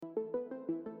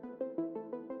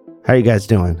How are you guys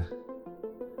doing?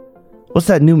 What's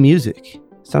that new music?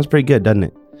 Sounds pretty good, doesn't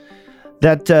it?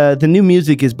 The new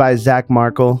music is by Zach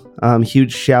Markle.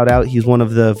 Huge shout out. He's one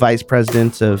of the vice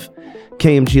presidents of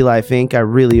KMG Life Inc. I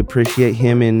really appreciate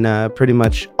him in pretty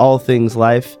much all things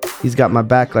life. He's got my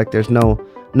back like there's no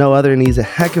other, and he's a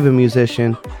heck of a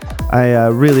musician. I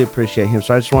really appreciate him.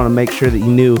 So I just want to make sure that you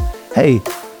knew, hey,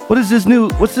 what's this new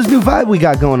vibe we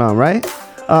got going on, right?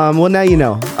 Well, now you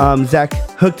know. Zach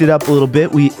hooked it up a little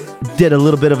bit. We did a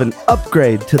little bit of an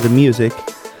upgrade to the music.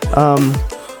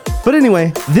 But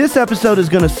anyway, this episode is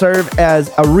going to serve as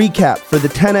a recap for the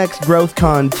 10X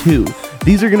GrowthCon 2.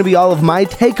 These are going to be all of my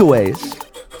takeaways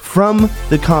from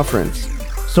the conference.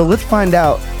 So let's find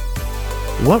out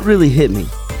what really hit me.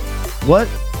 What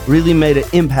really made an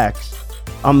impact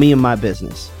on me and my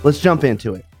business. Let's jump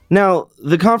into it. Now,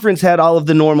 the conference had all of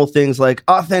the normal things like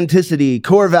authenticity,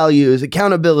 core values,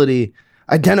 accountability,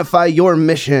 identify your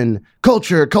mission,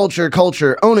 culture,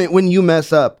 own it when you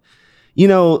mess up. You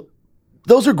know,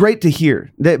 those are great to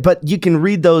hear, but you can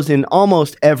read those in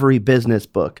almost every business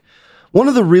book. One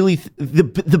of the really, the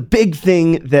big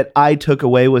thing that I took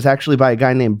away was actually by a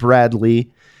guy named Brad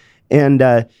Lee. And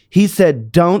he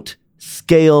said, don't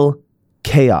scale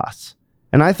chaos.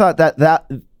 And I thought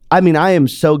I am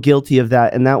so guilty of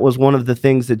that. And that was one of the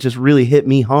things that just really hit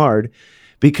me hard,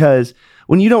 because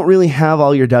when you don't really have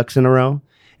all your ducks in a row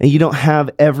and you don't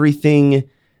have everything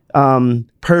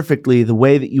perfectly the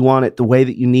way that you want it, the way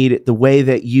that you need it, the way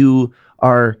that you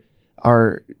are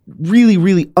really,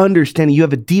 really understanding, you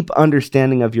have a deep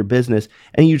understanding of your business,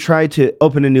 and you try to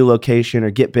open a new location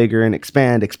or get bigger and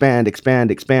expand.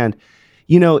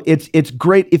 You know, it's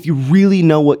great if you really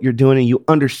know what you're doing and you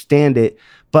understand it.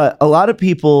 But a lot of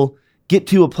people get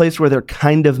to a place where they're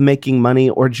kind of making money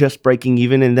or just breaking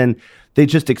even, and then they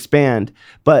just expand.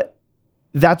 But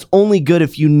that's only good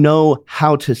if you know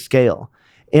how to scale.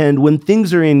 And when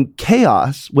things are in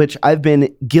chaos, which I've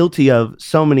been guilty of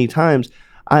so many times,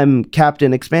 I'm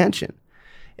Captain Expansion.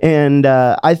 And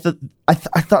I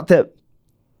thought that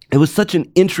it was such an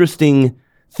interesting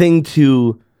thing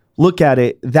to look at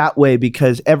it that way,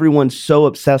 because everyone's so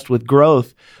obsessed with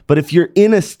growth. But if you're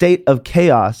in a state of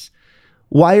chaos,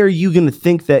 why are you going to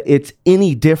think that it's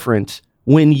any different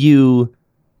when you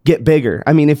get bigger?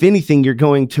 I mean, if anything, you're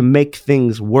going to make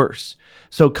things worse.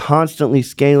 So constantly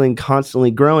scaling,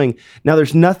 constantly growing. Now,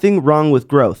 there's nothing wrong with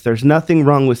growth. There's nothing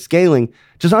wrong with scaling.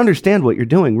 Just understand what you're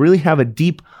doing. Really have a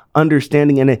deep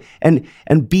understanding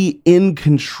and be in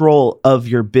control of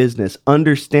your business.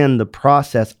 Understand the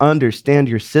process. Understand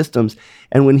your systems.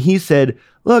 And when he said,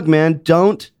 look, man,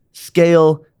 don't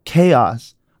scale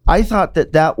chaos, I thought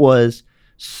that was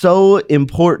so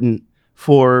important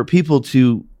for people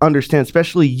to understand,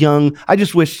 especially young. I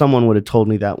just wish someone would have told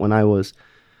me that when I was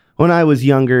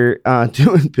younger,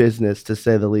 doing business, to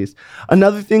say the least.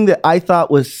 Another thing that I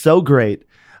thought was so great,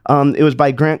 it was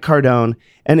by Grant Cardone,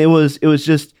 and it was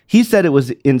just, he said it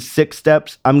was in 6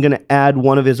 steps. I'm going to add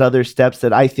one of his other steps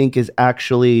that I think is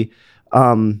actually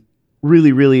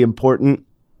really, really important,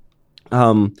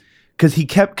 because he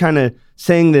kept kind of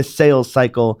saying this sales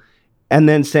cycle and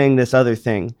then saying this other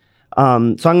thing. So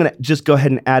I'm going to just go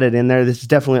ahead and add it in there. This is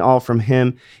definitely all from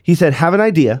him. He said, have an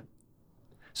idea.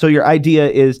 So your idea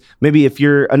is, maybe if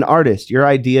you're an artist, your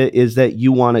idea is that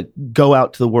you want to go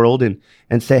out to the world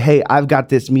and say, hey, I've got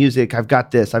this music, I've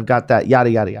got this, I've got that, yada,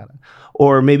 yada, yada.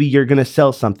 Or maybe you're going to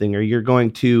sell something, or you're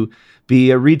going to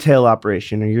be a retail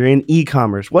operation, or you're in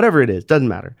e-commerce, whatever it is, doesn't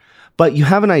matter. But you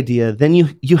have an idea, then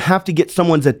you have to get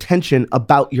someone's attention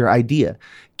about your idea.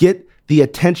 Get the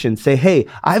attention, say, hey,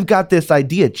 I've got this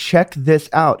idea, check this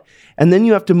out. And then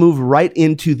you have to move right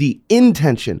into the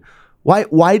intention.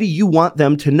 Why do you want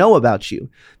them to know about you?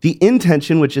 The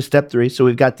intention, which is step 3. So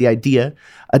we've got the idea,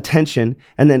 attention,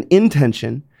 and then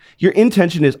intention. Your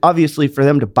intention is obviously for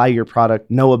them to buy your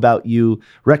product, know about you,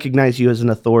 recognize you as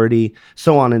an authority,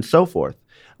 so on and so forth.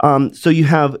 So you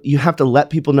have to let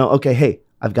people know, okay, hey,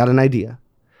 I've got an idea.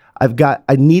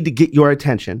 I need to get your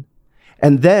attention.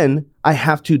 And then I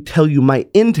have to tell you my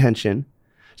intention.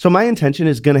 So my intention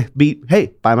is going to be,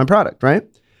 hey, buy my product, right?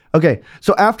 Okay,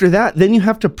 so after that, then you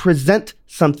have to present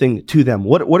something to them.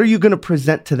 What are you going to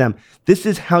present to them? This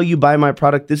is how you buy my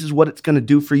product. This is what it's going to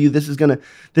do for you. This is going to,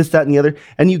 this, that, and the other.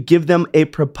 And you give them a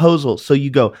proposal. So you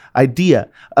go idea,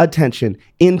 attention,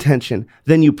 intention.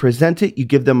 Then you present it, you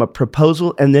give them a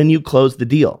proposal, and then you close the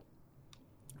deal.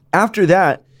 After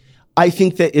that, I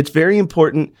think that it's very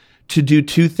important to do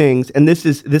 2 things. And this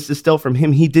is still from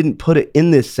him. He didn't put it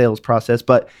in this sales process,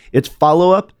 but it's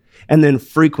follow-up and then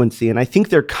frequency. And I think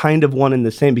they're kind of one and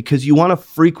the same, because you want to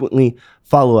frequently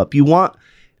follow up. You want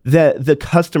the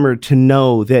customer to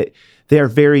know that they are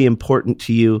very important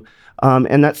to you.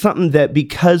 And that's something that,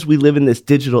 because we live in this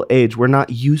digital age, we're not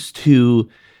used to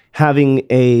having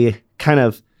a kind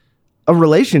of a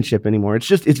relationship anymore. It's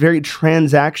very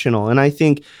transactional. And I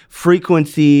think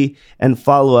frequency and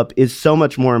follow-up is so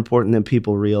much more important than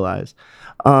people realize.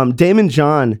 Damon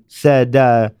John said,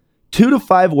 2 to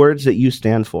 5 words that you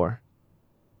stand for.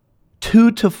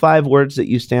 2 to 5 words that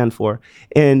you stand for.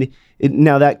 And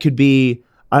now that could be,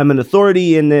 I'm an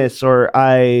authority in this, or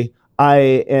I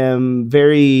am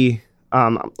very,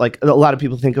 like a lot of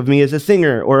people think of me as a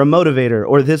singer or a motivator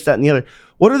or this, that, and the other.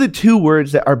 What are the 2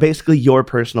 words that are basically your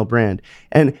personal brand?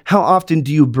 And how often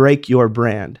do you break your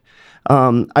brand?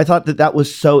 I thought that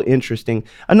was so interesting.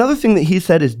 Another thing that he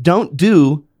said is, don't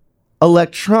do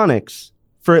electronics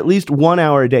for at least 1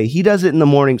 hour a day. He does it in the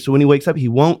morning. So when he wakes up, he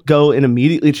won't go and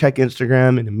immediately check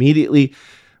Instagram and immediately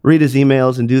read his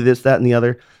emails and do this, that, and the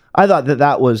other. I thought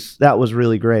that was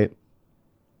really great.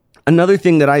 Another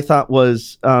thing that I thought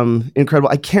was incredible,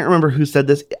 I can't remember who said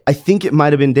this. I think it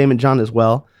might have been Damon John as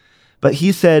well. But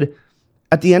he said,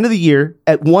 at the end of the year,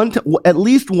 at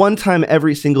least one time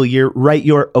every single year, write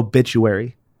your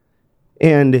obituary.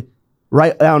 And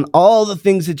write down all the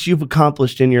things that you've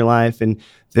accomplished in your life. And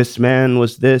this man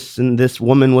was this, and this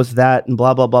woman was that, and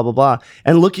blah, blah, blah, blah, blah.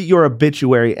 And look at your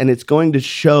obituary, and it's going to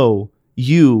show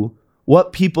you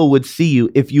what people would see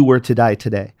you if you were to die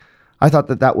today. I thought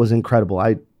that was incredible.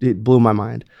 It blew my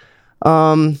mind.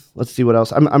 Let's see what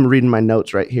else. I'm reading my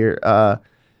notes right here.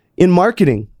 In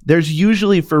marketing, there's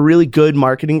usually, for really good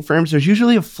marketing firms, there's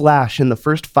usually a flash in the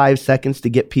first 5 seconds to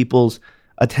get people's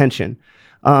attention.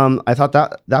 I thought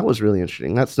that was really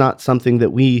interesting. That's not something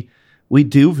that we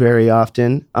do very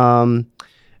often.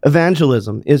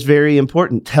 Evangelism is very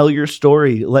important. Tell your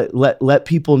story. Let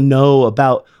people know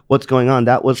about what's going on.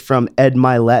 That was from Ed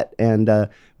Milet, and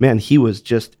man, he was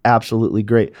just absolutely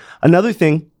great. Another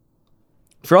thing,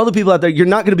 for all the people out there, you're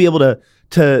not going to be able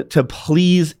to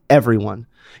please everyone.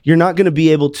 You're not going to be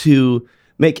able to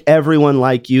make everyone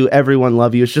like you, everyone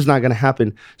love you. It's just not going to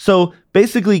happen. So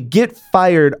basically, get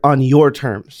fired on your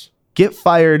terms. Get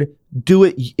fired, do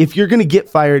it. If you're going to get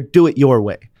fired, do it your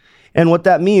way. And what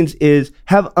that means is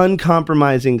have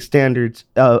uncompromising standards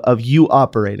of you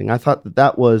operating. I thought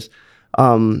that was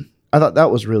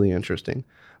really interesting.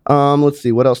 Let's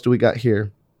see, what else do we got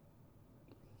here?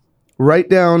 Write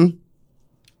down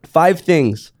 5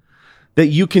 things that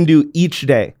you can do each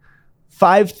day.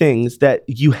 5 things that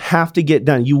you have to get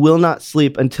done. You will not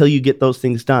sleep until you get those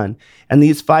things done. And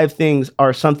these 5 things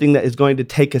are something that is going to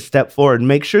take a step forward.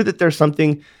 Make sure that there's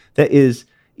something that is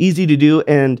easy to do.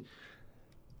 And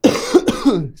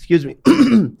excuse me.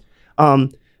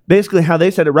 Basically how they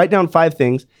said it, write down 5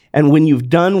 things. And when you've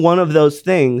done one of those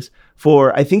things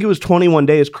for, I think it was 21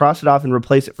 days, cross it off and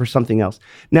replace it for something else.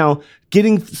 Now,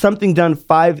 getting something done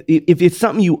if it's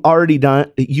something you already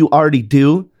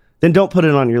do, then don't put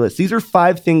it on your list. These are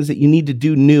 5 things that you need to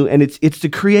do new, and it's to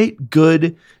create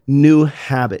good new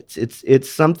habits. It's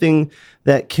something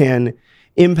that can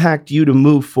impact you to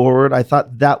move forward. I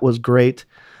thought that was great.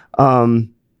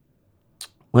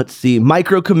 Let's see,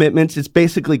 micro commitments. It's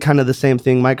basically kind of the same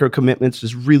thing. Micro commitments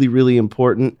is really, really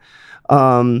important.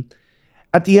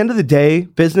 At the end of the day,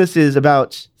 business is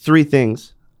about 3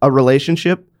 things: a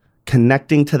relationship,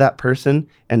 connecting to that person,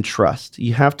 and trust.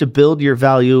 You have to build your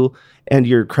value and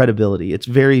your credibility. It's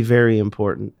very, very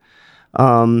important.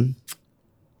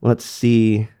 Let's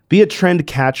see. Be a trend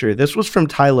catcher. This was from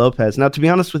Tai Lopez. Now, to be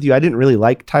honest with you, I didn't really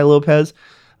like Tai Lopez.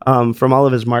 From all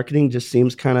of his marketing, just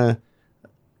seems kind of,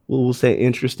 we'll say,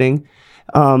 interesting.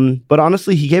 But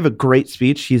honestly, he gave a great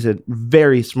speech. He's a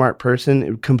very smart person.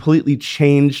 It completely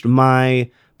changed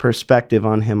my perspective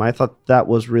on him. I thought that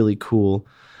was really cool.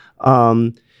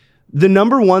 The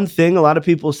number one thing, a lot of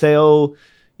people say, oh,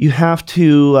 you have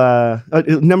to,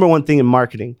 number one thing in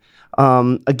marketing.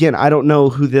 Again, I don't know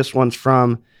who this one's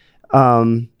from.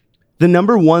 The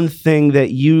number one thing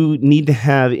that you need to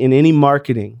have in any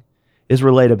marketing is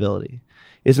relatability.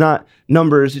 It's not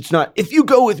numbers. It's not, if you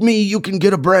go with me, you can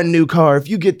get a brand new car. If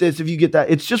you get this, if you get that.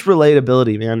 It's just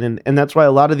relatability, man. And that's why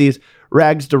a lot of these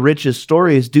rags to riches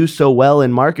stories do so well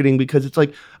in marketing, because it's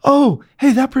like, oh,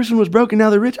 hey, that person was broke and now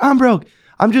they're rich. I'm broke.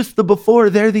 I'm just the before,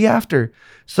 they're the after.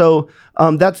 So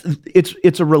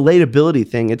it's a relatability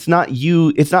thing. It's not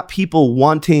people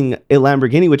wanting a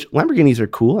Lamborghini, which Lamborghinis are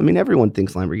cool. I mean, everyone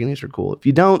thinks Lamborghinis are cool. If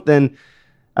you don't, then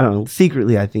I don't know.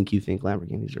 Secretly, I think you think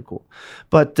Lamborghinis are cool.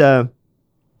 But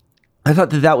I thought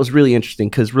that was really interesting,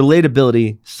 because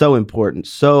relatability, so important,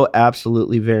 so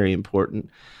absolutely very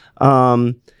important.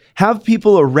 have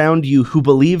people around you who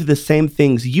believe the same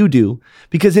things you do,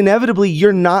 because inevitably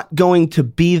you're not going to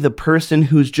be the person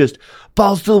who's just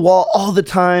balls to the wall all the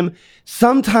time.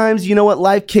 Sometimes, you know what?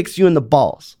 Life kicks you in the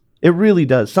balls. It really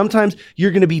does. Sometimes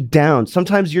you're going to be down.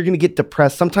 Sometimes you're going to get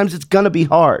depressed. Sometimes it's going to be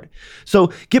hard.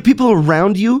 So get people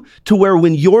around you to where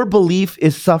when your belief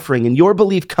is suffering and your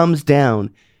belief comes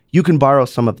down, you can borrow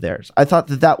some of theirs. I thought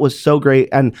that was so great,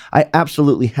 and I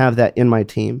absolutely have that in my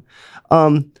team.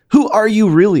 Who are you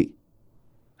really?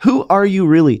 Who are you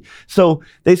really? So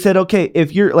they said, okay,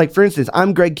 if you're like, for instance,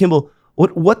 I'm Greg Kimball.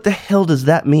 What the hell does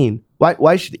that mean?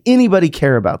 Why should anybody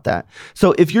care about that?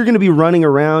 So if you're going to be running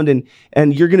around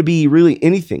and you're going to be really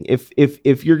anything,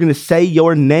 if you're going to say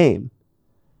your name,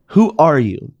 who are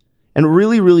you? And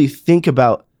really, really think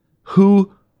about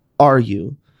who are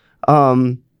you?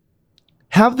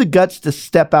 Have the guts to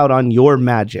step out on your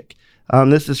magic.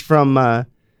 This is from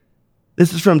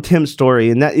Tim's story,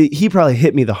 and that he probably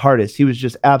hit me the hardest. He was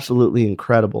just absolutely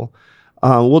incredible.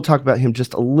 We'll talk about him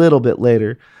just a little bit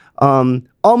later.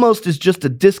 Almost is just a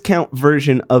discount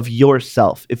version of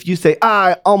yourself. If you say,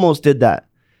 I almost did that,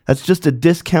 that's just a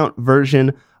discount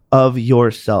version of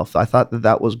yourself. I thought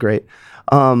that was great.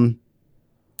 I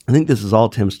think this is all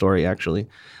Tim's story, actually.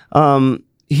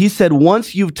 He said,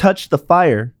 once you've touched the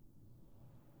fire,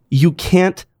 you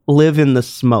can't live in the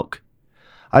smoke.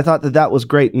 I thought that was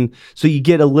great. And so you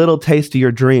get a little taste of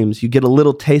your dreams. You get a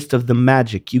little taste of the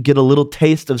magic. You get a little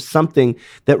taste of something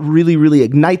that really, really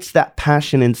ignites that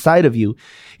passion inside of you.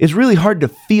 It's really hard to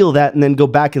feel that and then go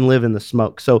back and live in the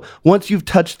smoke. So once you've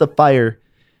touched the fire,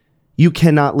 you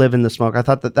cannot live in the smoke. I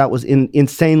thought that was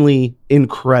insanely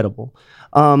incredible.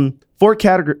 Four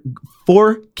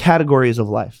categories of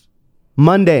life.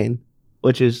 Mundane,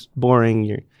 which is boring.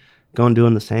 You're going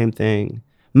doing the same thing.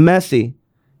 Messy.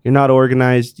 You're not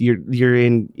organized. You're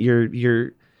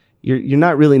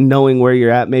not really knowing where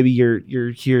you're at. Maybe you're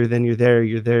here, then you're there,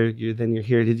 then you're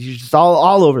here. You're just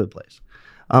all over the place.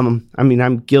 I mean,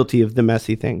 I'm guilty of the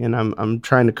messy thing, and I'm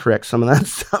trying to correct some of that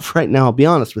stuff right now. I'll be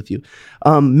honest with you.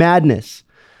 Madness.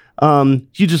 You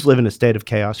just live in a state of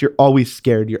chaos. You're always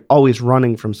scared. You're always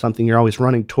running from something. You're always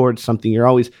running towards something. You're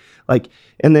always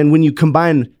and then when you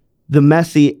combine the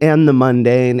messy and the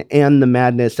mundane and the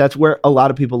madness, that's where a lot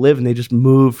of people live, and they just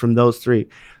move from those three.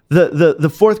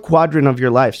 The fourth quadrant of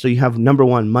your life. So you have number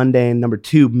 1, mundane, number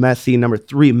 2, messy, number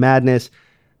 3, madness,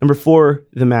 number 4,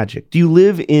 the magic. Do you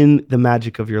live in the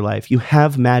magic of your life? You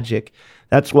have magic.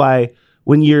 That's why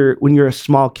when you're a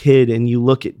small kid and you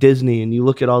look at Disney and you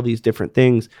look at all these different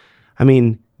things, I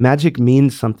mean, magic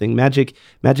means something. Magic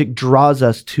draws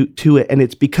us to it, and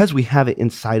it's because we have it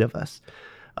inside of us.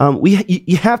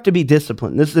 You have to be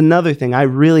disciplined. This is another thing I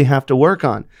really have to work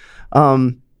on.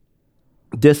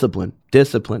 Discipline.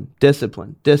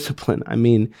 I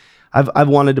mean, I've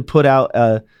wanted to put out,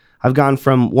 I've gone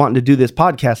from wanting to do this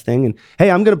podcast thing and, hey,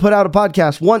 I'm going to put out a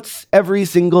podcast once every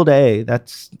single day.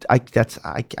 I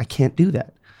can't do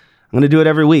that. I'm going to do it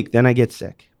every week. Then I get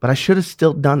sick. But I should have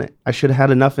still done it. I should have had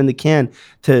enough in the can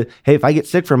to, hey, if I get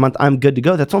sick for a month, I'm good to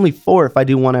go. That's only 4 if I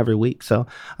do one every week. So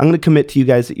I'm going to commit to you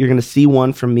guys that you're going to see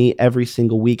one from me every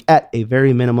single week at a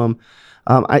very minimum.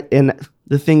 And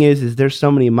the thing is there's so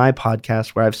many of my podcasts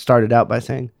where I've started out by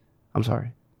saying, I'm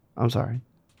sorry. I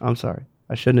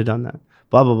shouldn't have done that.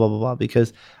 Blah, blah, blah, blah, blah,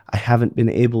 because I haven't been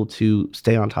able to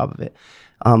stay on top of it.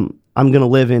 I'm going to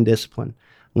live in discipline.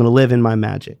 I'm going to live in my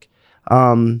magic.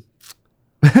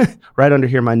 Right under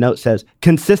here, my note says,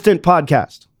 consistent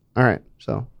podcast. All right,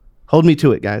 so hold me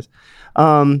to it, guys.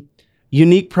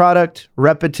 Unique product,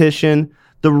 repetition.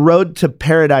 The road to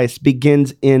paradise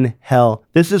begins in hell.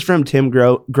 This is from Tim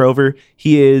Grover.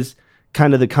 He is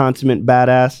kind of the consummate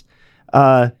badass.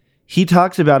 He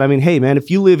talks about, I mean, hey, man,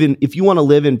 if you want to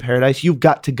live in paradise, you've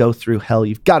got to go through hell.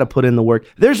 You've got to put in the work.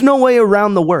 There's no way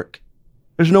around the work.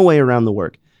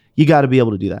 You got to be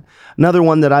able to do that. Another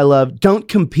one that I love, don't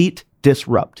compete,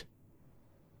 disrupt.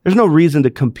 There's no reason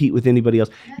to compete with anybody else.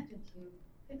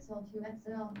 Pixel 2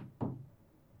 XL.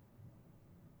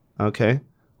 Okay.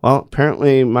 Well,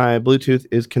 apparently my Bluetooth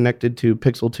is connected to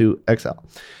Pixel 2 XL.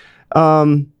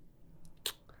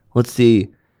 Let's see.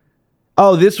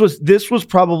 Oh, this was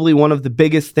probably one of the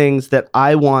biggest things that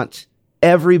I want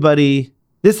everybody.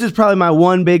 This is probably my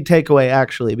one big takeaway,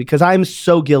 actually, because I'm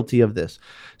so guilty of this.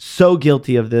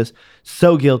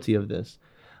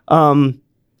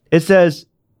 It says,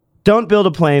 don't build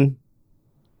a plane.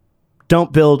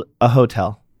 Don't build a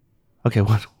hotel. Okay,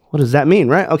 what does that mean,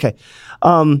 right? Okay.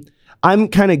 I'm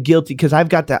kind of guilty because I've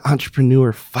got that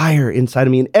entrepreneur fire inside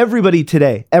of me. And everybody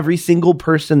today, every single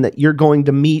person that you're going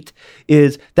to meet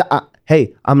is that,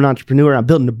 hey, I'm an entrepreneur. I'm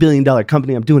building $1 billion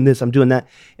company. I'm doing this. I'm doing that.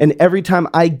 And every time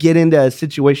I get into a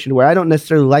situation where I don't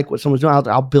necessarily like what someone's doing,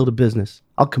 I'll build a business.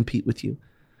 I'll compete with you.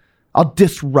 I'll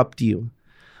disrupt you.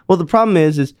 Well, the problem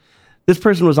is this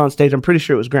person was on stage. I'm pretty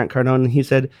sure it was Grant Cardone, and he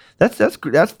said,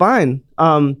 "That's fine.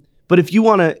 But if you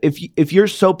want to, if you're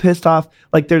so pissed off,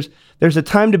 like there's a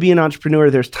time to be an entrepreneur,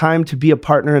 there's time to be a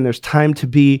partner, and there's time to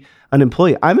be an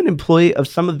employee. I'm an employee of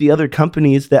some of the other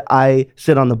companies that I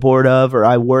sit on the board of, or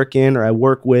I work in, or I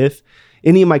work with.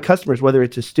 Any of my customers, whether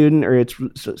it's a student or it's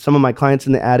some of my clients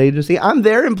in the ad agency, I'm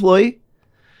their employee.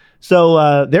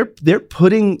 So they're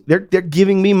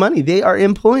giving me money. They are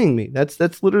employing me.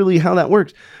 That's literally how that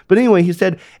works. But anyway, he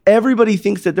said everybody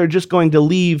thinks that they're just going to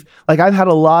leave. Like I've had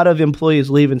a lot of employees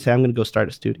leave and say, I'm going to go start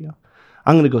a studio.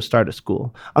 I'm going to go start a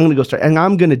school. I'm going to go start, and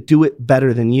I'm going to do it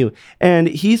better than you. And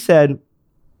he said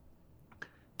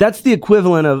that's the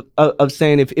equivalent of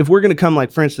saying if we're going to come,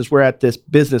 like for instance, we're at this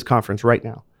business conference right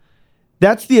now.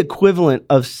 That's the equivalent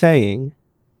of saying,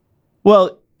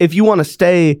 well, if you want to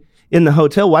stay in the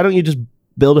hotel, why don't you just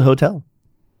build a hotel?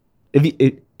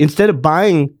 Instead of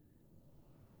buying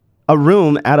a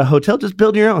room at a hotel, just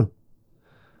build your own.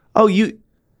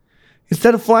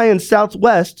 Instead of flying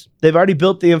Southwest, they've already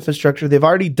built the infrastructure. They've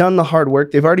already done the hard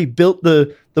work. They've already built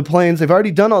the planes. They've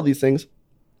already done all these things.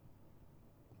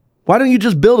 Why don't you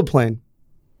just build a plane?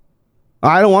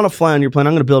 I don't want to fly on your plane.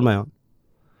 I'm going to build my own.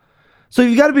 So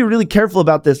you've got to be really careful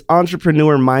about this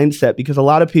entrepreneur mindset, because a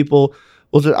lot of people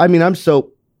will just, I'm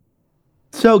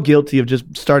so guilty of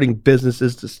just starting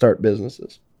businesses to start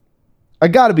businesses. I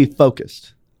got to be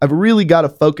focused. I've really got to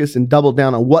focus and double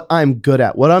down on what I'm good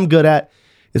at. What I'm good at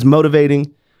is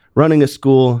motivating, running a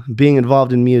school, being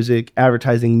involved in music,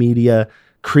 advertising, media,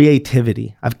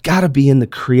 creativity. I've got to be in the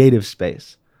creative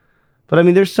space. But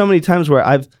there's so many times where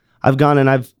I've gone and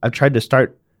I've tried to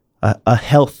start a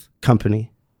health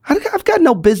company. I've got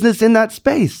no business in that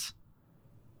space.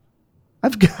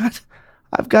 I've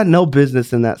got no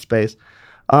business in that space.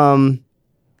 As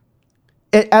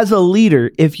a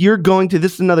leader, if you're going to,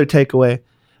 this is another takeaway.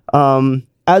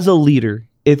 As a leader,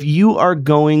 if you are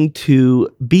going to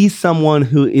be someone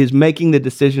who is making the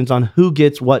decisions on who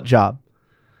gets what job,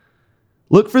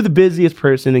 look for the busiest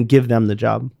person and give them the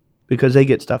job, because they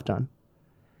get stuff done.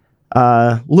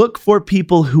 Look for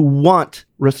people who want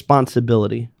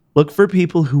responsibility. Look for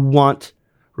people who want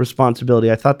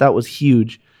responsibility. I thought that was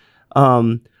huge.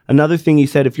 Another thing he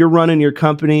said, if you're running your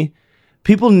company,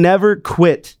 people never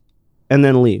quit and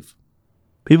then leave.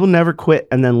 People never quit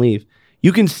and then leave.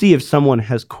 You can see if someone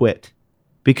has quit,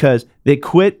 because they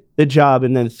quit the job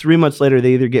and then 3 months later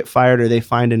they either get fired or they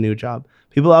find a new job.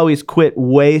 People always quit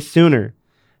way sooner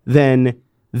than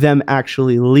them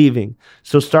actually leaving.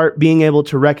 So start being able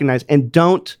to recognize, and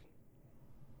don't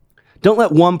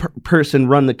let one person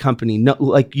run the company. No,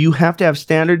 like you have to have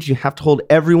standards. You have to hold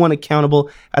everyone accountable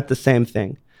at the same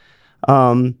thing.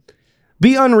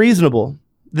 Be unreasonable.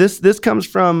 This comes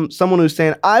from someone who's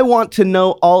saying, I want to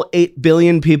know all 8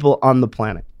 billion people on the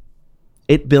planet.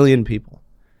 8 billion people.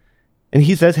 And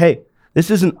he says, hey, this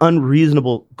is an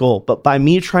unreasonable goal, but by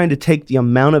me trying to take the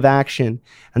amount of action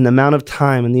and the amount of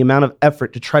time and the amount of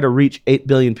effort to try to reach 8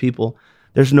 billion people,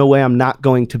 there's no way I'm not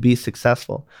going to be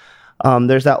successful.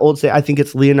 There's that old saying, I think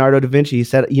it's Leonardo da Vinci. He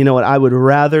said, you know what, I would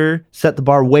rather set the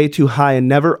bar way too high and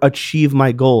never achieve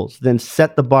my goals than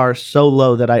set the bar so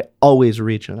low that I always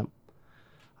reach them.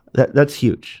 That's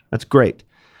huge. That's great.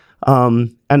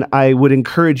 And I would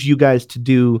encourage you guys to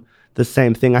do the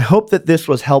same thing. I hope that this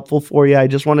was helpful for you. I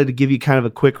just wanted to give you kind of a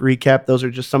quick recap. Those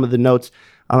are just some of the notes.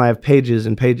 I have pages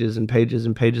and pages and pages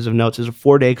and pages of notes. It's a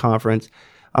 4-day conference.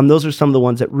 Those are some of the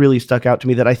ones that really stuck out to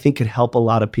me that I think could help a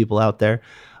lot of people out there.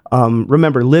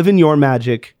 Remember, live in your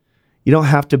magic. You don't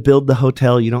have to build the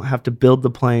hotel. You don't have to build the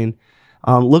plane.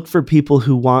 Look for people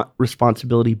who want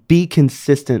responsibility. Be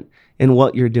consistent in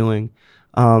what you're doing.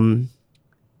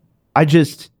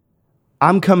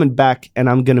 I'm coming back and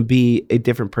I'm going to be a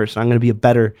different person. I'm going to be a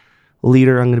better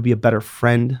leader. I'm going to be a better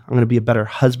friend. I'm going to be a better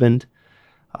husband.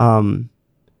 But I'm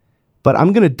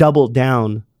going to double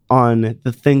down on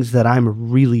the things that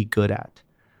I'm really good at.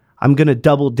 I'm going to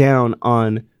double down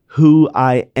on who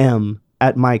I am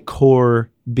at my core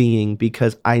being,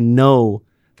 because I know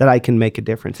that I can make a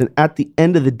difference. And at the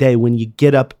end of the day, when you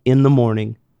get up in the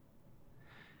morning,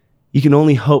 you can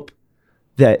only hope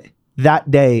that that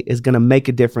day is going to make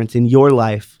a difference in your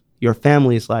life, your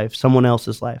family's life, someone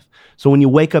else's life. So when you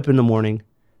wake up in the morning,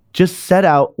 just set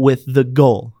out with the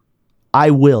goal.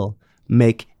 I will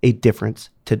make a difference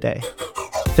today.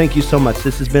 Thank you so much.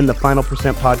 This has been the Final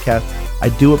Percent Podcast. I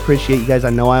do appreciate you guys.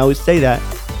 I know I always say that.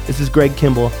 This is Greg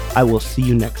Kimball. I will see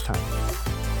you next time.